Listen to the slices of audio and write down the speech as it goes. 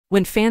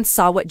When fans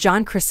saw what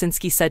John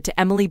Krasinski said to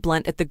Emily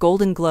Blunt at the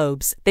Golden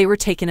Globes, they were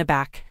taken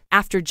aback.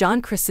 After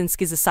John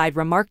Krasinski's aside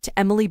remark to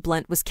Emily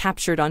Blunt was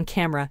captured on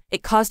camera,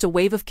 it caused a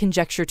wave of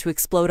conjecture to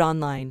explode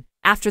online.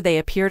 After they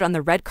appeared on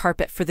the red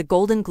carpet for the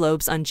Golden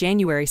Globes on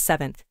January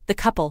 7, the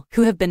couple,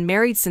 who have been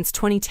married since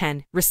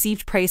 2010,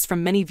 received praise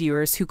from many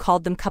viewers who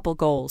called them couple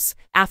goals.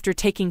 After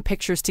taking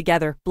pictures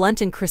together, Blunt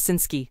and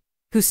Krasinski,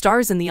 who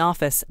stars in The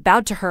Office,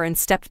 bowed to her and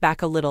stepped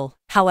back a little.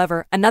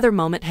 However, another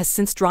moment has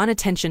since drawn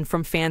attention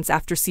from fans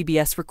after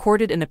CBS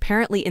recorded an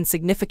apparently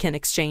insignificant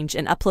exchange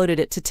and uploaded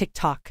it to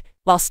TikTok.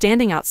 While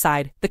standing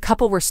outside, the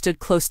couple were stood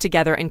close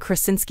together and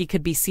Krasinski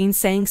could be seen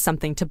saying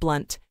something to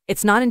Blunt.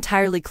 It's not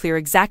entirely clear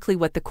exactly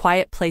what the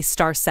Quiet Place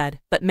star said,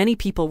 but many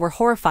people were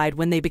horrified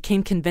when they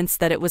became convinced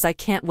that it was "I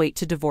can't wait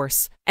to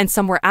divorce," and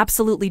some were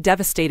absolutely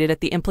devastated at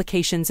the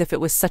implications if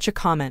it was such a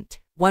comment.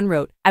 One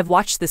wrote, "I've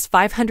watched this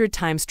 500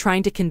 times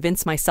trying to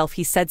convince myself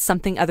he said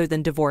something other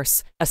than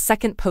divorce." A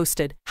second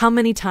posted, "How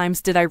many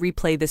times did I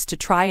replay this to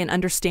try and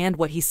understand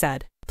what he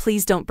said?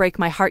 Please don't break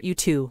my heart, you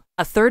two."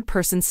 A third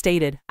person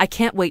stated, "I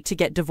can't wait to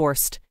get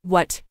divorced."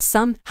 What?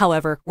 Some,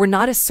 however, were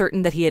not as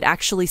certain that he had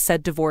actually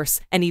said divorce,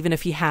 and even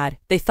if he had,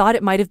 they thought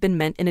it might have been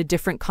meant in a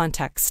different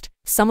context.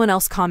 Someone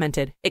else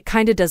commented, "It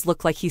kinda does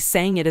look like he's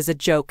saying it as a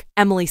joke.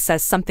 Emily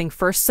says something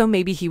first, so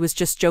maybe he was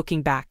just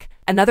joking back."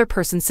 Another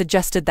person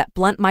suggested that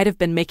Blunt might have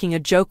been making a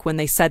joke when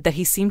they said that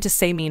he seemed to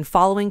say mean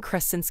following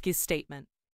Krasinski's statement.